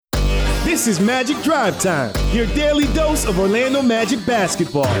This is Magic Drive Time, your daily dose of Orlando Magic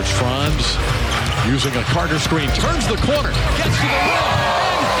basketball. Here's Franz using a Carter screen, turns the corner, gets to the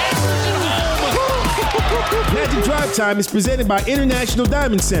rim, Magic Drive Time is presented by International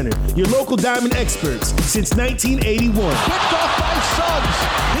Diamond Center, your local diamond experts since 1981. Picked off by Suggs.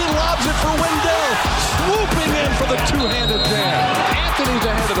 He lobs it for Wendell, swooping in for the two-handed jam. Anthony's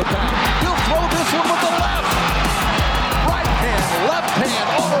ahead of the pack. He'll throw this one with the left. Right hand, left hand,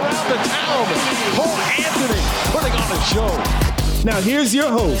 all around the town. Cole Anthony putting on a show. Now here's your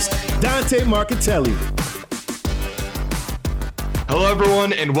host, Dante Marchitelli. Hello,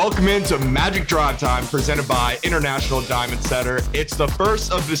 everyone, and welcome into Magic Drive Time presented by International Diamond Center. It's the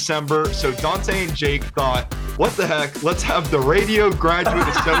 1st of December, so Dante and Jake thought, what the heck, let's have the Radio Graduate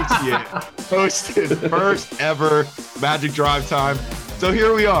Associate host his first ever Magic Drive Time. So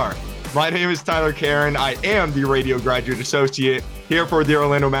here we are. My name is Tyler Karen. I am the Radio Graduate Associate here for the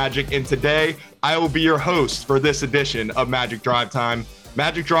Orlando Magic, and today I will be your host for this edition of Magic Drive Time.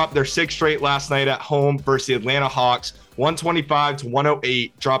 Magic dropped their 6th straight last night at home versus the Atlanta Hawks.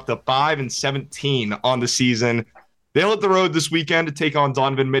 125-108, dropped to 5-17 on the season. They'll hit the road this weekend to take on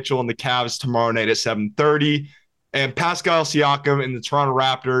Donovan Mitchell and the Cavs tomorrow night at 7:30, and Pascal Siakam and the Toronto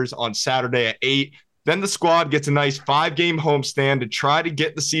Raptors on Saturday at 8. Then the squad gets a nice 5-game homestand to try to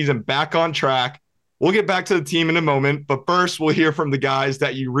get the season back on track. We'll get back to the team in a moment, but first we'll hear from the guys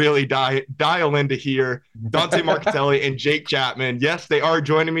that you really dial in to hear, Dante Marchitelli and Jake Chapman. Yes, they are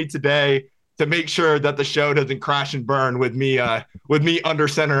joining me today to make sure that the show doesn't crash and burn with me under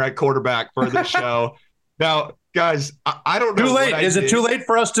center at quarterback for this show. Now, guys, I don't know. Too late. Is it too late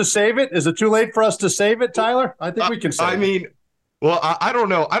for us to save it? Is it too late for us to save it, Tyler? I think we can save it. I mean, well, I don't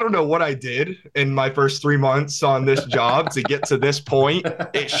know. I don't know what I did in my first 3 months on this job to get to this point.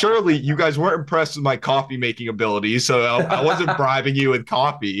 Surely you guys weren't impressed with my coffee making abilities, so I wasn't bribing you with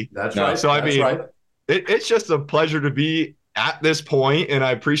coffee. That's right. So That's right. It's just a pleasure to be at this point, and I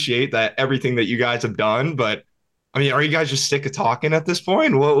appreciate that everything that you guys have done. But I mean, are you guys just sick of talking at this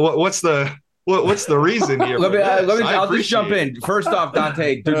point? What's the reason here? I'll just jump in. First off,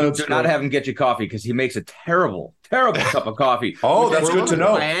 Dante, do not have him get you coffee because he makes a terrible cup of coffee. Oh, that's good to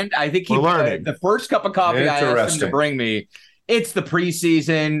know. And I think the first cup of coffee I asked him to bring me, it's the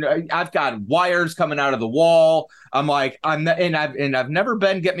preseason. I've got wires coming out of the wall. I'm like, I've never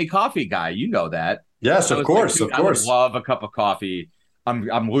been get me coffee guy. You know that. Yes, of course. I would love a cup of coffee.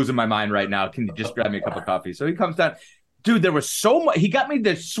 I'm losing my mind right now. Can you just grab me a cup of coffee? So he comes down. Dude, there was so much. He got me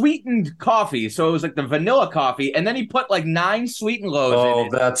the sweetened coffee. So it was like the vanilla coffee. And then he put like 9 sweetened loaves in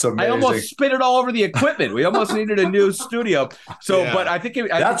it. Oh, that's amazing. I almost spit it all over the equipment. We almost needed a new studio. So, yeah. But I think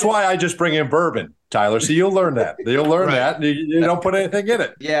that's why I just bring in bourbon, Tyler. So you'll learn that. You'll learn right. that. You don't put anything in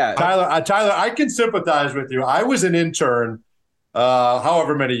it. Yeah. Tyler, I can sympathize with you. I was an intern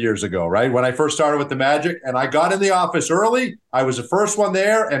however many years ago, right? When I first started with the Magic, and I got in the office early. I was the first one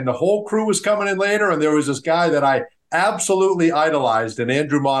there, and the whole crew was coming in later. And there was this guy that I absolutely idolized, and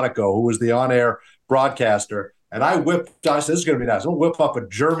Andrew Monaco, who was the on-air broadcaster. And I said, this is going to be nice. I'll whip up a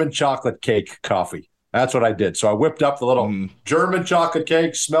German chocolate cake coffee. That's what I did. So I whipped up the little German chocolate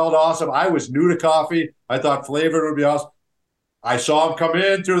cake, smelled awesome. I was new to coffee. I thought flavored would be awesome. I saw him come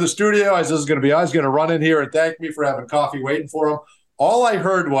in through the studio. I said, this is going to be, I was going to run in here and thank me for having coffee waiting for him. All I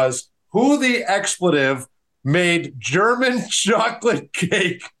heard was, who the expletive made German chocolate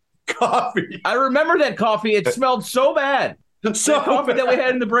cake coffee? I remember that coffee. It smelled so bad. The coffee that we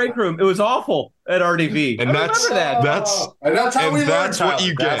had in the break room, it was awful at RDV. And that's how we learn. That's what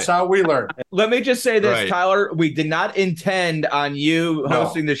you get. That's how we learn. Let me just say this, right. Tyler. We did not intend on you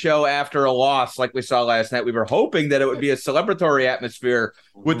hosting the show after a loss like we saw last night. We were hoping that it would be a celebratory atmosphere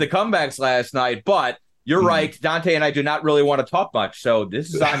with the comebacks last night, but you're right. Dante and I do not really want to talk much, so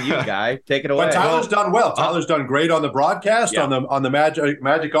this is on you, guy. Take it away. But Tyler's done well. Tyler's done great on the broadcast, on the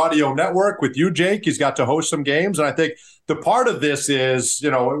Magic Audio Network with you, Jake. He's got to host some games, and I think the part of this is,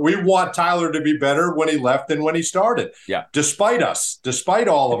 we want Tyler to be better when he left than when he started. Yeah. Despite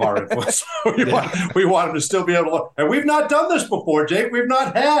all of our influence, we want him to still be able to. And we've not done this before, Jake. We've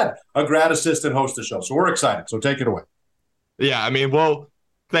not had a grad assistant host the show, so we're excited. So take it away. Yeah, I mean, well,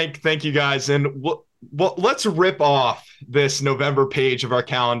 thank you guys, and well, let's rip off this November page of our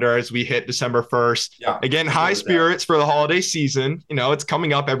calendar as we hit December 1st. Yeah, again, high spirits for the holiday season. It's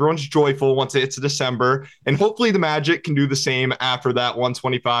coming up. Everyone's joyful once it's December. And hopefully the Magic can do the same after that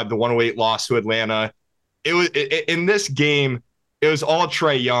 125-108 loss to Atlanta. In this game, it was all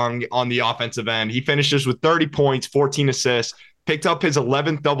Trae Young on the offensive end. He finishes with 30 points, 14 assists, picked up his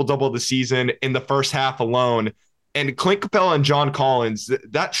 11th double-double of the season in the first half alone. And Clint Capella and John Collins,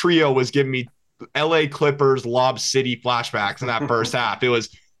 that trio was giving me LA Clippers, Lob City flashbacks in that first half. It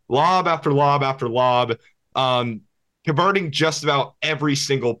was lob after lob after lob, converting just about every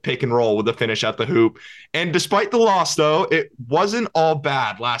single pick and roll with a finish at the hoop. And despite the loss, though, it wasn't all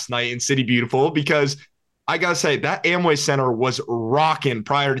bad last night in City Beautiful, because I got to say that Amway Center was rocking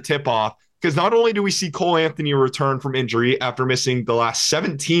prior to tip-off, because not only do we see Cole Anthony return from injury after missing the last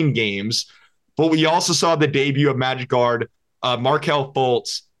 17 games, but we also saw the debut of Magic guard Markelle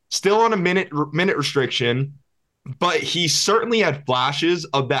Fultz, still on a minute restriction, but he certainly had flashes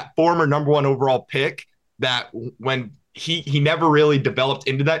of that former number 1 overall pick that when he never really developed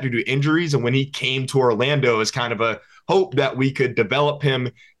into that due to injuries. And when he came to Orlando as kind of a hope that we could develop him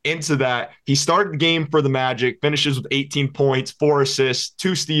into that, he started the game for the Magic, finishes with 18 points, 4 assists,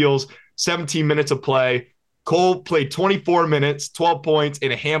 2 steals, 17 minutes of play. Cole played 24 minutes, 12 points,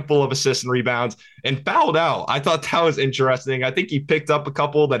 and a handful of assists and rebounds, and fouled out. I thought that was interesting. I think he picked up a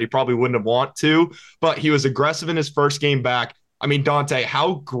couple that he probably wouldn't have wanted to, but he was aggressive in his first game back. I mean, Dante,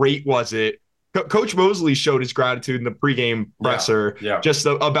 how great was it? Coach Mosley showed his gratitude in the pregame presser just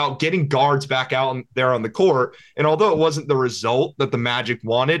about getting guards back out there on the court. And although it wasn't the result that the Magic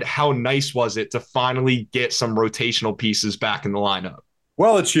wanted, how nice was it to finally get some rotational pieces back in the lineup?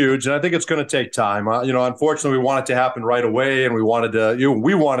 Well, it's huge, and I think it's going to take time. Unfortunately, we want it to happen right away, and we wanted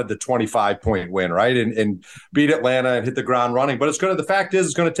the 25-point win, right, and beat Atlanta and hit the ground running. But the fact is,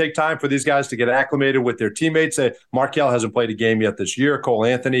 it's going to take time for these guys to get acclimated with their teammates. Markelle hasn't played a game yet this year. Cole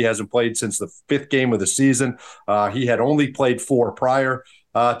Anthony hasn't played since the 5th game of the season. He had only played 4 prior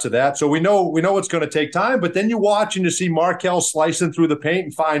to that. So we know it's going to take time, but then you watch and you see Markelle slicing through the paint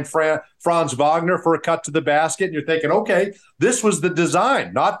and find Franz Wagner for a cut to the basket. And you're thinking, okay, this was the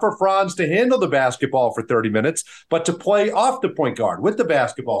design, not for Franz to handle the basketball for 30 minutes, but to play off the point guard with the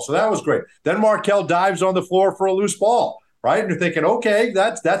basketball. So that was great. Then Markelle dives on the floor for a loose ball, right? And you're thinking, okay,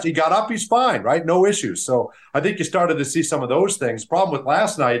 that's he got up, he's fine, right? No issues. So I think you started to see some of those things. Problem with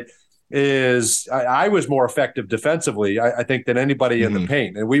last night is I was more effective defensively, I think, than anybody in the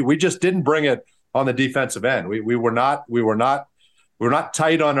paint. And we just didn't bring it on the defensive end. We were not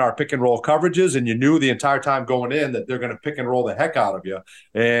tight on our pick and roll coverages, and you knew the entire time going in that they're going to pick and roll the heck out of you,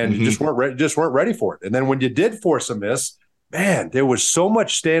 and you just weren't ready for it. And then when you did force a miss, man, there was so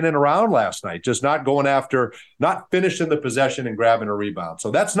much standing around last night, just not going after, not finishing the possession and grabbing a rebound. So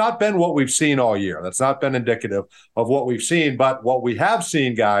that's not been what we've seen all year. That's not been indicative of what we've seen. But what we have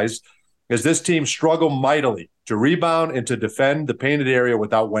seen, guys, is this team struggle mightily to rebound and to defend the painted area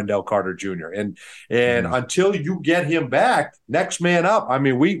without Wendell Carter Jr. And until you get him back, next man up. I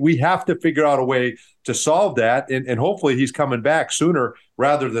mean, we have to figure out a way to solve that, and hopefully he's coming back sooner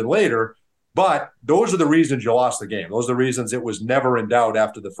rather than later. But those are the reasons you lost the game. Those are the reasons it was never in doubt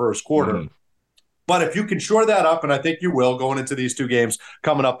after the first quarter. But if you can shore that up, and I think you will going into these 2 games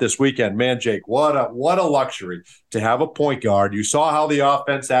coming up this weekend, man, Jake, what a luxury to have a point guard. You saw how the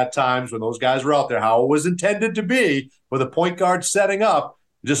offense at times when those guys were out there, how it was intended to be with a point guard setting up.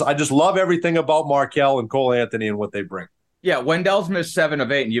 I just love everything about Markelle and Cole Anthony and what they bring. Yeah, Wendell's missed 7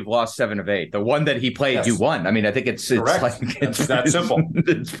 of 8, and you've lost 7 of 8. The one that he played, you won. I mean, I think it's that simple.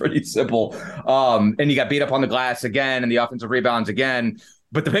 It's pretty simple. And you got beat up on the glass again, and the offensive rebounds again.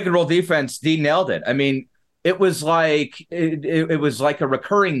 But the pick and roll defense, D nailed it. I mean, it was like it was like a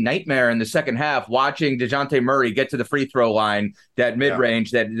recurring nightmare in the second half, watching DeJounte Murray get to the free throw line, that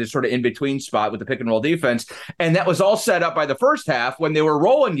mid-range, that sort of in-between spot with the pick and roll defense. And that was all set up by the first half when they were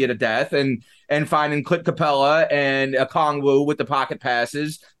rolling you to death and finding Clint Capella and Okongwu with the pocket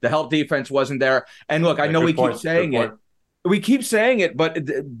passes. The help defense wasn't there. And look, I know we keep saying it. We keep saying it, but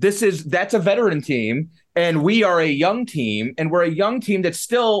that's a veteran team, and we are a young team, and we're a young team that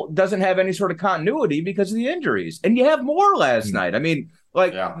still doesn't have any sort of continuity because of the injuries. And you have more last night. I mean,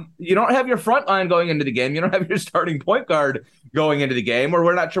 you don't have your front line going into the game. You don't have your starting point guard going into the game, or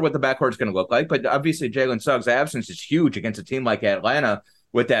we're not sure what the backcourt is going to look like. But obviously, Jalen Suggs' absence is huge against a team like Atlanta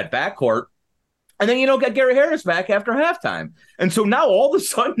with that backcourt. And then you don't get Gary Harris back after halftime. And so now all of a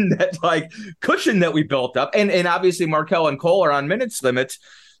sudden that cushion that we built up, and obviously Markelle and Cole are on minutes limits.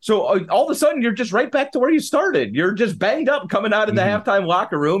 So all of a sudden you're just right back to where you started. You're just banged up coming out of the halftime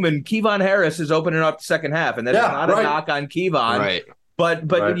locker room, and Kevon Harris is opening up the second half. And that's not a knock on Kevon. Right. But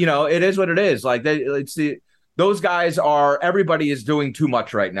it is what it is. Those guys everybody is doing too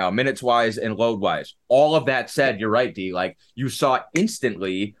much right now, minutes wise and load wise. All of that said, you're right, D. You saw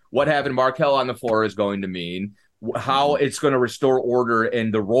instantly what having Markelle on the floor is going to mean, how it's going to restore order in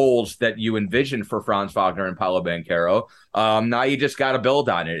the roles that you envisioned for Franz Wagner and Paolo Banchero. Now you just got to build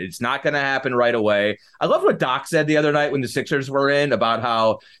on it. It's not going to happen right away. I love what Doc said the other night when the Sixers were in about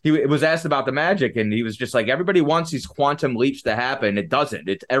how he was asked about the Magic, and he was just like, everybody wants these quantum leaps to happen. It doesn't.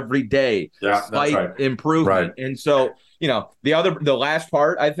 It's every day. Slight improvement. Right. And so the last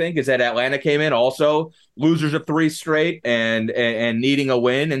part, I think, is that Atlanta came in also losers of 3 straight and needing a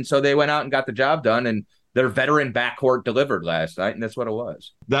win. And so they went out and got the job done, and their veteran backcourt delivered last night. And that's what it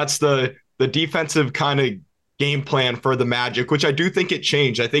was. That's the defensive kind of game plan for the Magic, which I do think it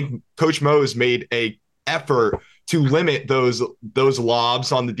changed. I think Coach Mose made a effort to limit those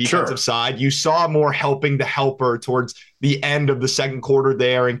lobs on the defensive side. You saw more helping the helper towards the end of the second quarter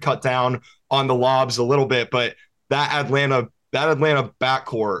there and cut down on the lobs a little bit. But that Atlanta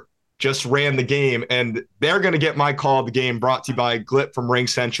backcourt just ran the game, and they're going to get my call of the game, brought to you by Glip from Ring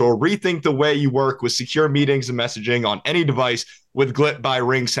Central. Rethink the way you work with secure meetings and messaging on any device with Glip by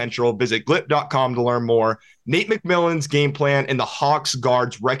Ring Central. Visit glip.com to learn more. Nate McMillan's game plan and the Hawks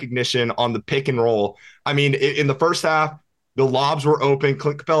guards recognition on the pick and roll. I mean, in the first half, the lobs were open.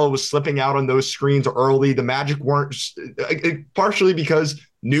 Clint Capella was slipping out on those screens early. The Magic weren't, partially because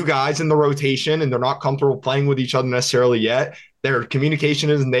new guys in the rotation and they're not comfortable playing with each other necessarily yet. Their communication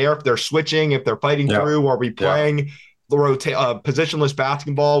isn't there. If they're switching, if they're fighting through, are we playing the positionless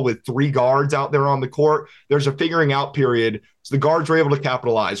basketball with 3 guards out there on the court? There's a figuring out period. So the guards were able to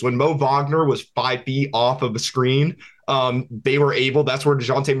capitalize. When Mo Wagner was 5 feet off of the screen, they were able, that's where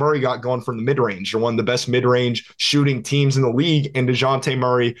DeJounte Murray got going from the mid-range. They're one of the best mid-range shooting teams in the league, and DeJounte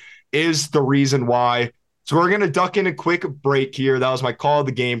Murray is the reason why. So we're going to duck in a quick break here. That was my call of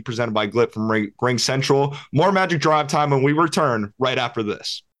the game presented by Glip from Ring Central. More Magic Drive Time when we return right after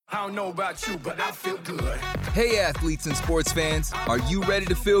this. I don't know about you, but I feel good. Hey, athletes and sports fans, are you ready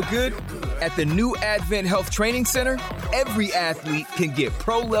to feel good? At the new Advent Health Training Center, every athlete can get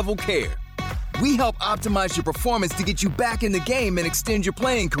pro-level care. We help optimize your performance to get you back in the game and extend your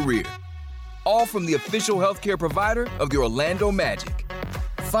playing career. All from the official healthcare provider of the Orlando Magic.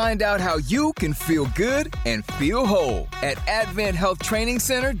 Find out how you can feel good and feel whole at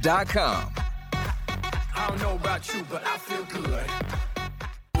AdventHealthTrainingCenter.com. I don't know about you, but I feel good.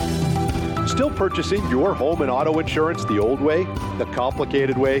 Still purchasing your home and auto insurance the old way, the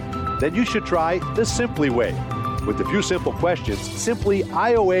complicated way? Then you should try the Simply way. With a few simple questions, Simply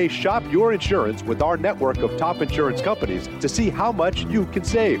IOA shop your insurance with our network of top insurance companies to see how much you can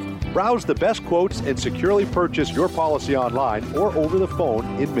save. Browse the best quotes and securely purchase your policy online or over the phone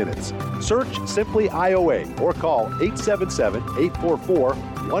in minutes. Search Simply IOA or call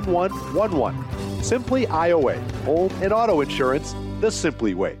 877-844-1111. Simply IOA, home and auto insurance the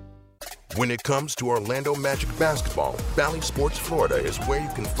Simply way. When it comes to Orlando Magic basketball, Bally Sports Florida is where you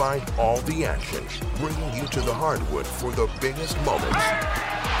can find all the action, bringing you to the hardwood for the biggest moments.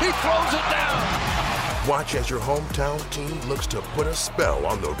 He throws it down. Watch as your hometown team looks to put a spell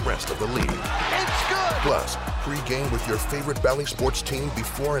on the rest of the league. It's good. Plus, pre-game with your favorite Bally Sports team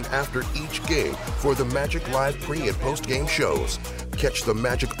before and after each game for the Magic Live pre- and post-game shows. Catch the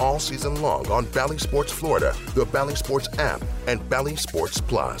Magic all season long on Bally Sports Florida, the Bally Sports app, and Bally Sports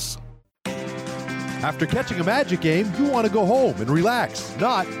Plus. After catching a Magic game, you want to go home and relax,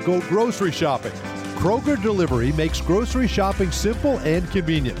 not go grocery shopping. Kroger Delivery makes grocery shopping simple and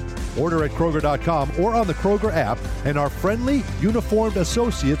convenient. Order at Kroger.com or on the Kroger app, and our friendly, uniformed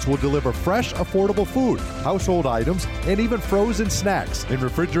associates will deliver fresh, affordable food, household items, and even frozen snacks in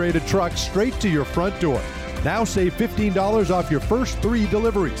refrigerated trucks straight to your front door. Now save $15 off your first 3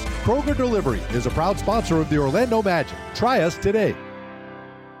 deliveries. Kroger Delivery is a proud sponsor of the Orlando Magic. Try us today.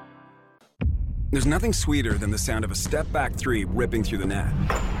 There's nothing sweeter than the sound of a step-back 3 ripping through the net.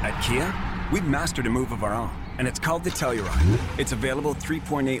 At Kia, we've mastered a move of our own, and it's called the Telluride. Its available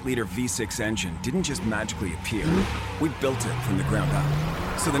 3.8-liter V6 engine didn't just magically appear. We built it from the ground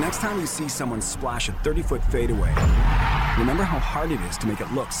up. So the next time you see someone splash a 30-foot fadeaway, remember how hard it is to make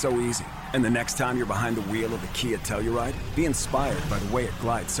it look so easy. And the next time you're behind the wheel of the Kia Telluride, be inspired by the way it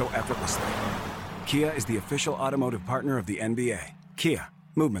glides so effortlessly. Kia is the official automotive partner of the NBA. Kia,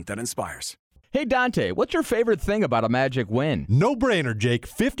 movement that inspires. Hey, Dante, what's your favorite thing about a Magic win? No brainer, Jake.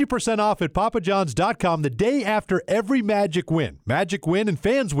 50% off at papajohns.com the day after every Magic win. Magic win and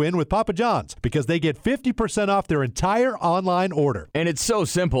fans win with Papa John's because they get 50% off their entire online order. And it's so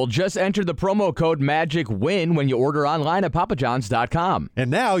simple. Just enter the promo code MAGICWIN when you order online at papajohns.com. And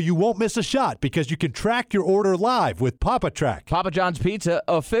now you won't miss a shot because you can track your order live with Papa Track. Papa John's Pizza,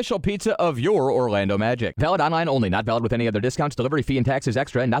 official pizza of your Orlando Magic. Valid online only, not valid with any other discounts. Delivery fee and taxes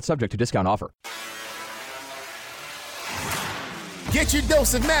extra and not subject to discount offer. Get your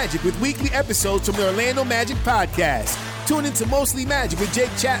dose of magic with weekly episodes from the Orlando Magic Podcast. Tune into Mostly Magic with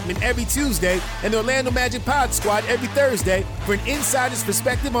Jake Chapman every Tuesday and the Orlando Magic Pod Squad every Thursday for an insider's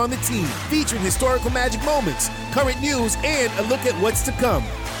perspective on the team, featuring historical Magic moments, current news, and a look at what's to come.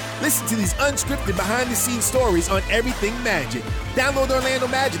 Listen to these unscripted behind-the-scenes stories on Everything Magic. Download the Orlando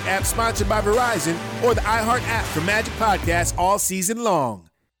Magic app sponsored by Verizon or the iHeart app for Magic Podcasts all season long.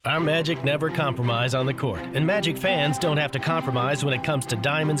 Our Magic never compromise on the court, and Magic fans don't have to compromise when it comes to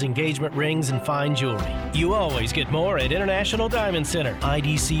diamonds, engagement rings, and fine jewelry. You always get more at International Diamond Center.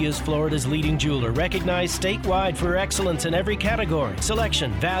 IDC is Florida's leading jeweler, recognized statewide for excellence in every category,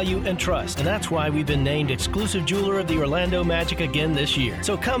 selection, value, and trust. And that's why we've been named exclusive jeweler of the Orlando Magic again this year.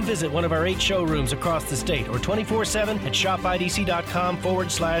 So come visit one of our 8 showrooms across the state or 24/7 at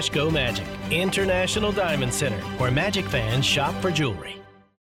shopidc.com/go magic. International Diamond Center, where Magic fans shop for jewelry.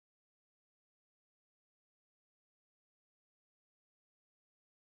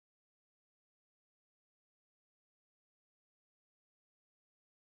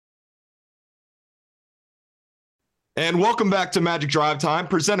 And welcome back to Magic Drive Time,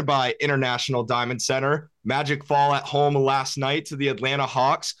 presented by International Diamond Center. Magic fall at home last night to the Atlanta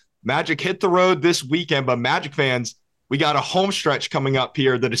Hawks. Magic hit the road this weekend, but Magic fans, we got a home stretch coming up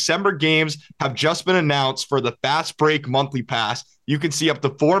here. The December games have just been announced for the Fast Break monthly pass. You can see up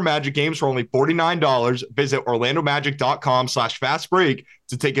to 4 Magic games for only $49. Visit orlandomagic.com/fastbreak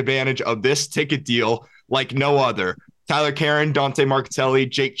to take advantage of this ticket deal like no other. Tyler Karen, Dante Marchitelli,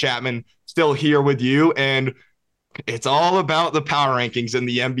 Jake Chapman, still here with you. And it's all about the power rankings in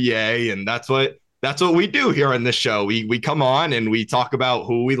the NBA, and that's what we do here on this show. We come on and we talk about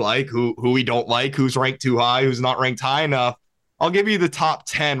who we like, who we don't like, who's ranked too high, who's not ranked high enough. I'll give you the top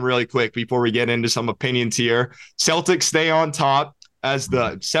 10 really quick before we get into some opinions here. Celtics stay on top as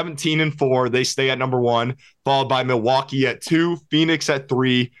the 17-4. They stay at number 1, followed by Milwaukee at 2, Phoenix at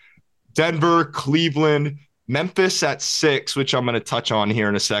 3, Denver, Cleveland, Memphis at 6, which I'm going to touch on here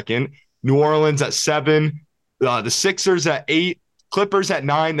in a second, New Orleans at 7, the Sixers at 8, Clippers at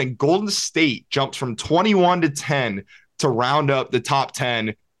 9, then Golden State jumps from 21 to 10 to round up the top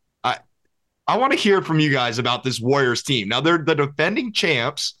 10. I want to hear from you guys about this Warriors team. Now, they're the defending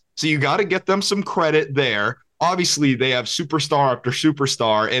champs, so you got to get them some credit there. Obviously, they have superstar after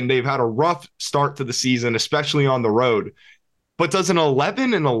superstar, and they've had a rough start to the season, especially on the road. But does an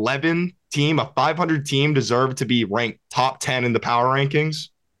 11-11 team, a 500 team, deserve to be ranked top 10 in the power rankings?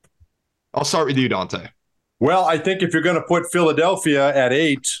 I'll start with you, Dante. Well, I think if you're going to put Philadelphia at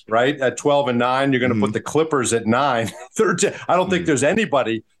 8, right, at 12-9, you're going to put the Clippers at 9. I don't think there's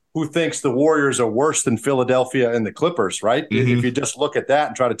anybody who thinks the Warriors are worse than Philadelphia and the Clippers, right? If you just look at that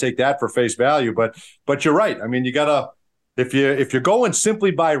and try to take that for face value. But you're right. I mean, you got to if you're going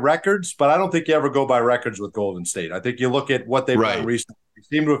simply by records, but I don't think you ever go by records with Golden State. I think you look at what they've done recently.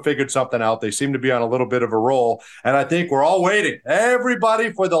 They seem to have figured something out. They seem to be on a little bit of a roll. And I think we're all waiting.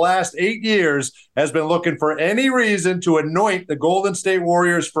 Everybody for the last 8 years has been looking for any reason to anoint the Golden State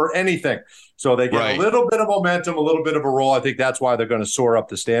Warriors for anything. So they get a little bit of momentum, a little bit of a roll. I think that's why they're going to soar up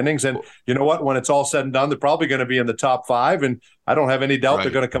the standings. And you know what? When it's all said and done, they're probably going to be in the top 5. And I don't have any doubt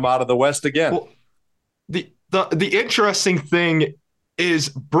they're going to come out of the West again. Well, the interesting thing is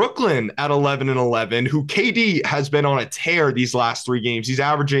Brooklyn at 11-11, who KD has been on a tear these last 3 games. He's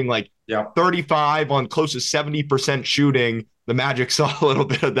averaging 35 on close to 70% shooting. The Magic saw a little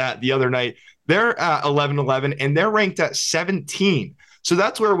bit of that the other night. They're at 11-11, and they're ranked at 17. So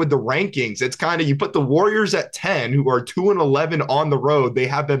that's where with the rankings, it's kind of you put the Warriors at 10, who are 2-11 on the road. They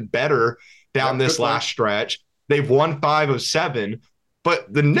have been better down this last stretch. They've won 5 of 7,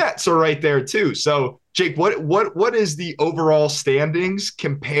 but the Nets are right there too. So Jake, what is the overall standings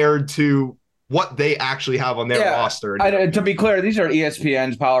compared to what they actually have on their roster? To be clear, these are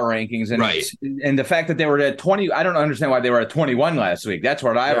ESPN's power rankings, and and the fact that they were at 20, I don't understand why they were at 21 last week. That's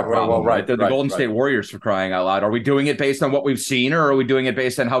what I have a problem with. They're the Golden State Warriors, for crying out loud. Are we doing it based on what we've seen, or are we doing it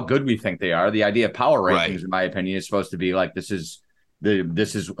based on how good we think they are? The idea of power rankings, in my opinion, is supposed to be like this is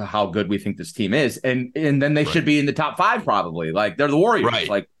how good we think this team is, and then they should be in the top 5 probably. Like they're the Warriors,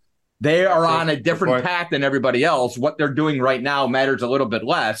 like. They are on a different path than everybody else. What they're doing right now matters a little bit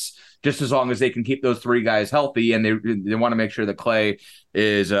less, just as long as they can keep those 3 guys healthy, and they want to make sure that Clay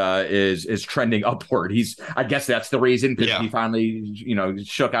is trending upward. I guess that's the reason, because he finally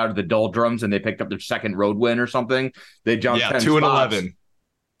shook out of the doldrums and they picked up their 2nd road win or something. They jumped 10 2-11.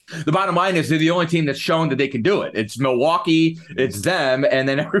 The bottom line is they're the only team that's shown that they can do it. It's Milwaukee, it's them, and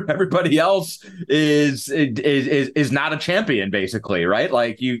then everybody else is not a champion, basically, right?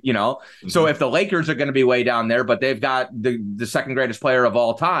 Like So if the Lakers are going to be way down there, but they've got the 2nd greatest player of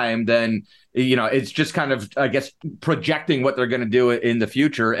all time, then it's just kind of, I guess, projecting what they're going to do in the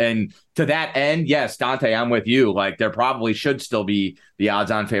future. And to that end, yes, Dante, I'm with you. Like, there probably should still be the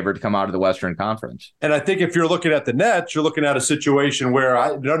odds-on favorite to come out of the Western Conference. And I think if you're looking at the Nets, you're looking at a situation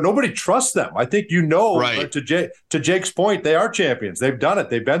where nobody trusts them. I think right. To Jake's point, they are champions. They've done it.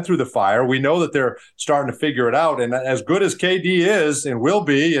 They've been through the fire. We know that they're starting to figure it out. And as good as KD is and will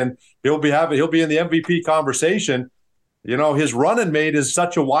be, and he'll be in the MVP conversation, his running mate is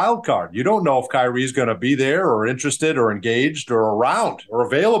such a wild card. You don't know if Kyrie's going to be there or interested or engaged or around or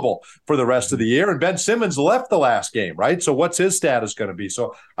available for the rest of the year. And Ben Simmons left the last game, right? So what's his status going to be?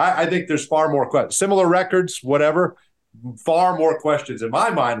 So I think there's far more questions. Similar records, whatever, far more questions in my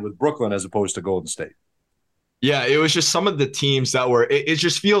mind with Brooklyn as opposed to Golden State. Yeah, it was just some of the teams that were – it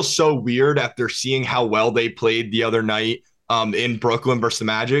just feels so weird after seeing how well they played the other night in Brooklyn versus the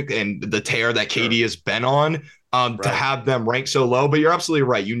Magic and the tear that KD has been on. To have them rank so low. But you're absolutely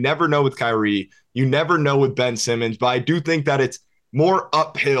right. You never know with Kyrie. You never know with Ben Simmons. But I do think that it's more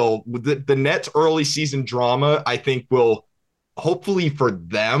uphill. The Nets' early season drama, I think, will hopefully for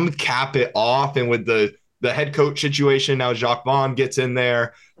them cap it off. And with the head coach situation, now Jacques Vaughn gets in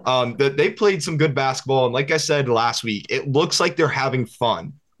there. They played some good basketball. And like I said last week, it looks like they're having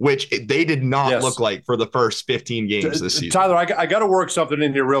fun, which they did not look like for the first 15 games this season. Tyler, I got to work something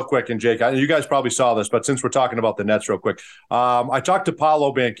in here real quick. And Jake, you guys probably saw this, but since we're talking about the Nets real quick, I talked to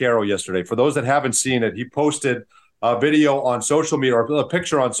Paolo Banchero yesterday. For those that haven't seen it, he posted a video on social media or a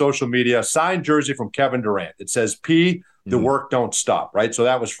picture on social media, signed jersey from Kevin Durant. It says, P, the work don't stop, right? So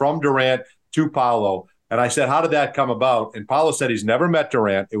that was from Durant to Paolo. And I said, how did that come about? And Paolo said he's never met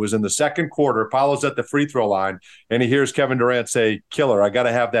Durant. It was in the second quarter. Paolo's at the free throw line, and he hears Kevin Durant say, killer, I got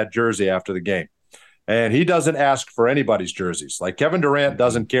to have that jersey after the game. And he doesn't ask for anybody's jerseys. Like, Kevin Durant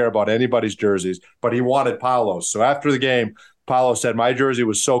doesn't care about anybody's jerseys, but he wanted Paolo's. So after the game, Paolo said, my jersey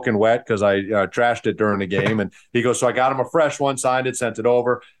was soaking wet because I trashed it during the game. And he goes, so I got him a fresh one, signed it, sent it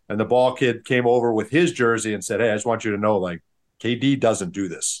over. And the ball kid came over with his jersey and said, hey, I just want you to know, like, KD doesn't do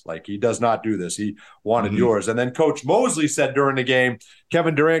this. Like, he does not do this. He wanted yours. And then Coach Mosley said during the game,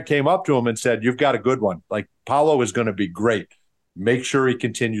 Kevin Durant came up to him and said, you've got a good one. Like, Paolo is going to be great. Make sure he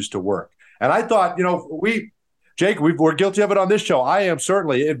continues to work. And I thought, Jake, we're guilty of it on this show. I am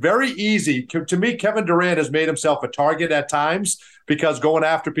certainly. It's very easy. To me, Kevin Durant has made himself a target at times because going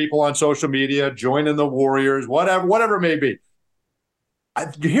after people on social media, joining the Warriors, whatever it may be.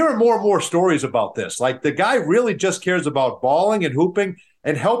 You're hearing more and more stories about this. Like, the guy really just cares about balling and hooping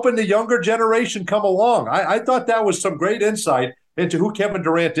and helping the younger generation come along. I thought that was some great insight into who Kevin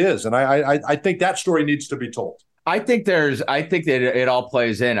Durant is. And I think that story needs to be told. I think that it all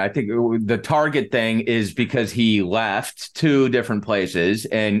plays in. I think the Target thing is because he left two different places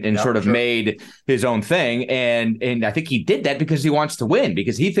and sort of made his own thing. And I think he did that because he wants to win,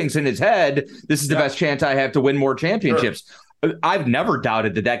 because he thinks in his head, this is the best chance I have to win more championships. Sure. I've never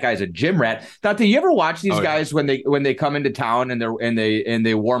doubted that guy's a gym rat. Dante, you ever watch these guys when they come into town and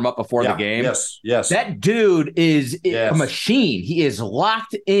they warm up before the game? Yes. That dude is a machine. He is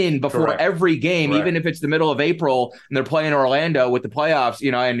locked in before every game, even if it's the middle of April and they're playing Orlando with the playoffs.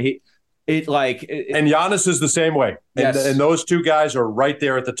 And Giannis is the same way. And, and those two guys are right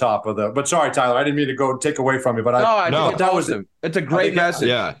there at the top of the. But sorry, Tyler, I didn't mean to go take away from you. But it's a great message.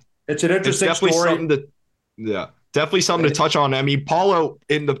 Yeah, it's an interesting story. Definitely something to touch on. I mean, Paulo,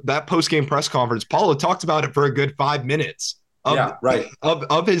 in that post-game press conference, Paulo talked about it for a good 5 minutes.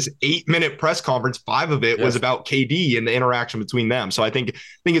 Of his 8-minute press conference, 5 of it was about KD and the interaction between them. So I think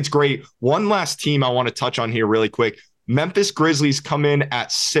it's great. One last team I want to touch on here really quick. Memphis Grizzlies come in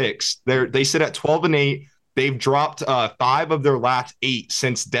at 6. They sit at 12-8. They've dropped 5 of their last 8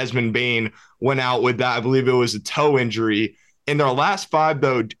 since Desmond Bane went out with that. I believe it was a toe injury. In their last 5,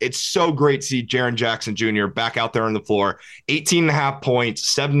 though, it's so great to see Jaren Jackson Jr. back out there on the floor. 18.5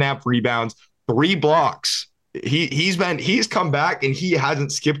 points, 7.5 rebounds, 3 blocks. He's come back and he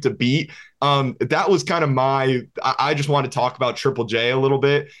hasn't skipped a beat. That was kind of I just want to talk about Triple J a little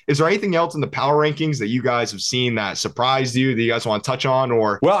bit. Is there anything else in the power rankings that you guys have seen that surprised you that you guys want to touch on?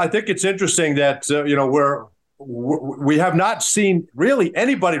 Or well, I think it's interesting that we have not seen really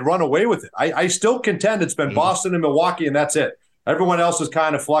anybody run away with it. I still contend it's been Boston and Milwaukee, and that's it. Everyone else has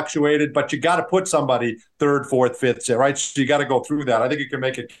kind of fluctuated, but you got to put somebody 3rd, 4th, 5th, right? So you got to go through that. I think you can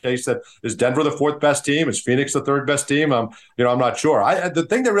make a case that is Denver the 4th best team? Is Phoenix the 3rd best team? I'm not sure. The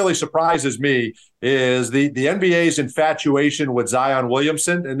thing that really surprises me is the NBA's infatuation with Zion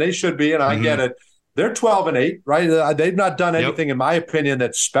Williamson, and they should be, and I get it. They're 12-8, right? They've not done anything, in my opinion,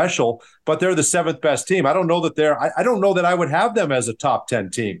 that's special, but they're the 7th best team. I don't know that I don't know that I would have them as a top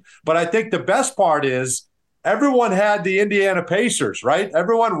 10 team. But I think the best part is everyone had the Indiana Pacers, right?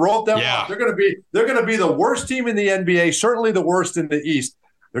 Everyone wrote them off. They're going to be the worst team in the NBA, certainly the worst in the East.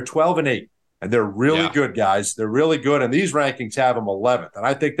 They're 12-8, and they're really good, guys. They're really good, and these rankings have them 11th. And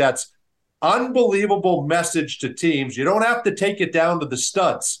I think that's unbelievable message to teams. You don't have to take it down to the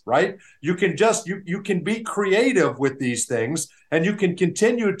studs, right? You can just you can be creative with these things, and you can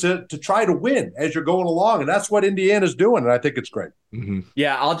continue to try to win as you're going along, and that's what Indiana's doing, and I think it's great. Mm-hmm.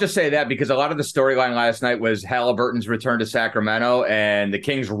 Yeah, I'll just say that because a lot of the storyline last night was Halliburton's return to Sacramento, and the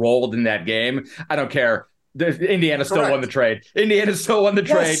Kings rolled in that game. I don't care. Indiana still won the trade. Indiana still won the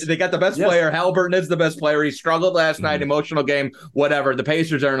trade. They got the best player. Halliburton is the best player. He struggled last night, emotional game, whatever. The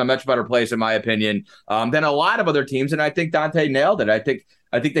Pacers are in a much better place, in my opinion, than a lot of other teams. And I think Dante nailed it. I think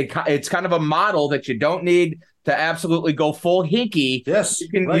it's kind of a model that you don't need to absolutely go full hinky. Yes,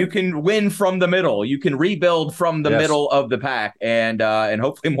 you can win from the middle. You can rebuild from the middle of the pack, and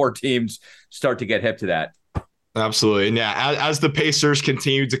hopefully more teams start to get hip to that. Absolutely. And yeah, as the Pacers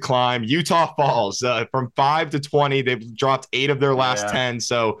continue to climb, Utah falls from 5 to 20. They've dropped 8 of their last 10.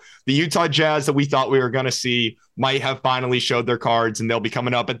 So the Utah Jazz that we thought we were going to see might have finally showed their cards, and they'll be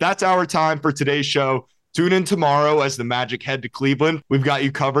coming up. But that's our time for today's show. Tune in tomorrow as the Magic head to Cleveland. We've got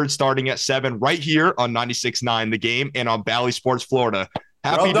you covered starting at 7 right here on 96.9 The Game and on Bally Sports Florida.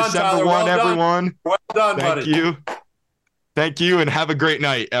 Happy December 1, everyone. Well done, buddy. Thank you, and have a great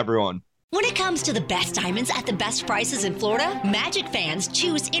night, everyone. When it comes to the best diamonds at the best prices in Florida, Magic fans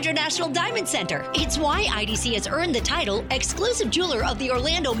choose International Diamond Center. It's why IDC has earned the title exclusive jeweler of the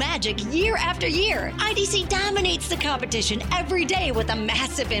Orlando Magic year after year. IDC dominates the competition every day with a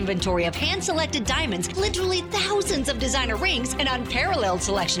massive inventory of hand-selected diamonds, literally thousands of designer rings, an unparalleled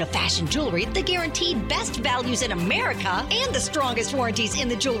selection of fashion jewelry, the guaranteed best values in America, and the strongest warranties in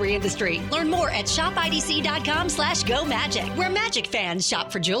the jewelry industry. Learn more at shopidc.com/GoMagic, where Magic fans shop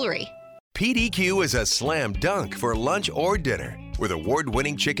for jewelry. PDQ is a slam dunk for lunch or dinner with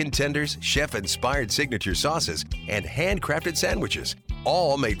award-winning chicken tenders, chef-inspired signature sauces, and handcrafted sandwiches,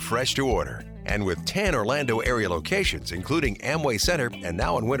 all made fresh to order. And with 10 Orlando area locations, including Amway Center and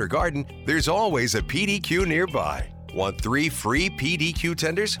now in Winter Garden, there's always a PDQ nearby. Want 3 free PDQ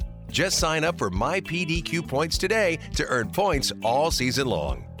tenders? Just sign up for My PDQ Points today to earn points all season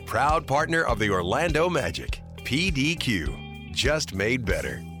long. Proud partner of the Orlando Magic. PDQ, just made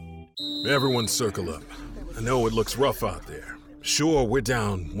better. Everyone circle up. I know it looks rough out there. Sure, we're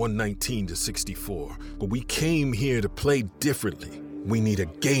down 119 to 64, but we came here to play differently. We need a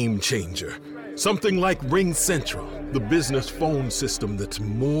game changer. Something like Ring Central, the business phone system that's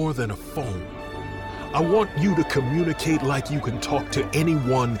more than a phone. I want you to communicate like you can talk to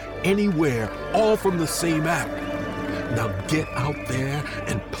anyone, anywhere, all from the same app. Now get out there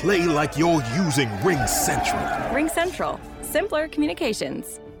and play like you're using Ring Central. Ring Central. Simpler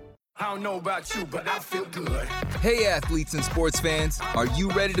communications. I don't know about you, but I feel good. Hey, athletes and sports fans, are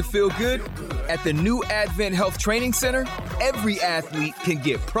you ready to feel good? At the new Advent Health Training Center, every athlete can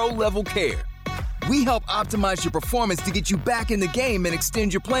get pro-level care. We help optimize your performance to get you back in the game and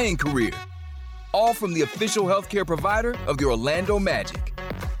extend your playing career. All from the official healthcare provider of the Orlando Magic.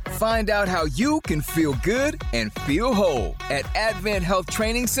 Find out how you can feel good and feel whole at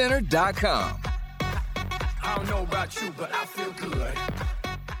AdventHealthTrainingCenter.com. I don't know about you, but I feel good.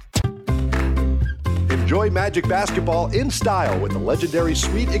 Enjoy Magic basketball in style with the legendary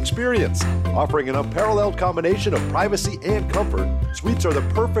Suite experience. Offering an unparalleled combination of privacy and comfort, Suites are the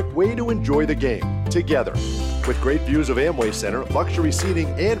perfect way to enjoy the game together. With great views of Amway Center, luxury seating,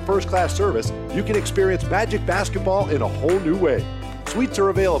 and first-class service, you can experience Magic basketball in a whole new way. Suites are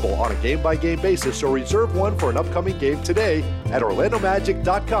available on a game-by-game basis, so reserve one for an upcoming game today at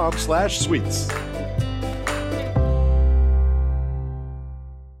orlandomagic.com/suites.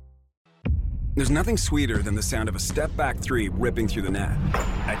 There's nothing sweeter than the sound of a step-back 3 ripping through the net.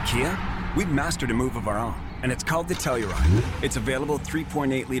 At Kia, we've mastered a move of our own, and it's called the Telluride. Its available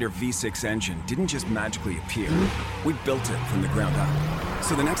 3.8-liter V6 engine didn't just magically appear. We built it from the ground up.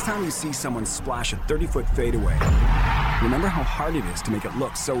 So the next time you see someone splash a 30-foot fadeaway, remember how hard it is to make it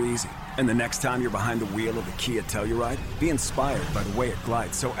look so easy. And the next time you're behind the wheel of the Kia Telluride, be inspired by the way it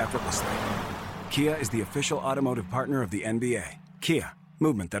glides so effortlessly. Kia is the official automotive partner of the NBA. Kia,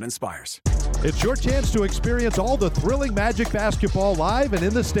 movement that inspires. It's your chance to experience all the thrilling Magic basketball live and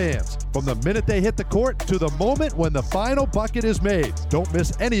in the stands. From the minute they hit the court to the moment when the final bucket is made. Don't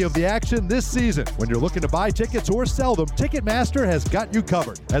miss any of the action this season. When you're looking to buy tickets or sell them, Ticketmaster has got you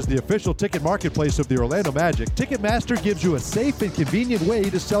covered. As the official ticket marketplace of the Orlando Magic, Ticketmaster gives you a safe and convenient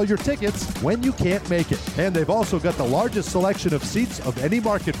way to sell your tickets when you can't make it. And they've also got the largest selection of seats of any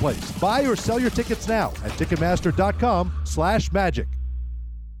marketplace. Buy or sell your tickets now at Ticketmaster.com/magic.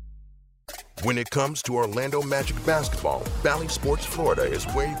 When it comes to Orlando Magic basketball, Bally Sports Florida is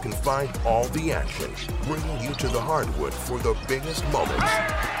where you can find all the action, bringing you to the hardwood for the biggest moments.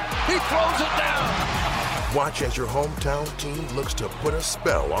 He throws it down. Watch as your hometown team looks to put a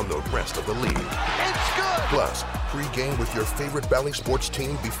spell on the rest of the league. It's good. Plus, pre-game with your favorite Bally Sports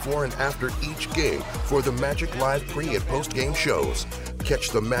team before and after each game for the Magic Live pre- and post-game shows. Catch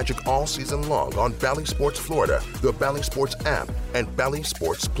the Magic all season long on Bally Sports Florida, the Bally Sports app, and Bally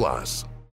Sports Plus.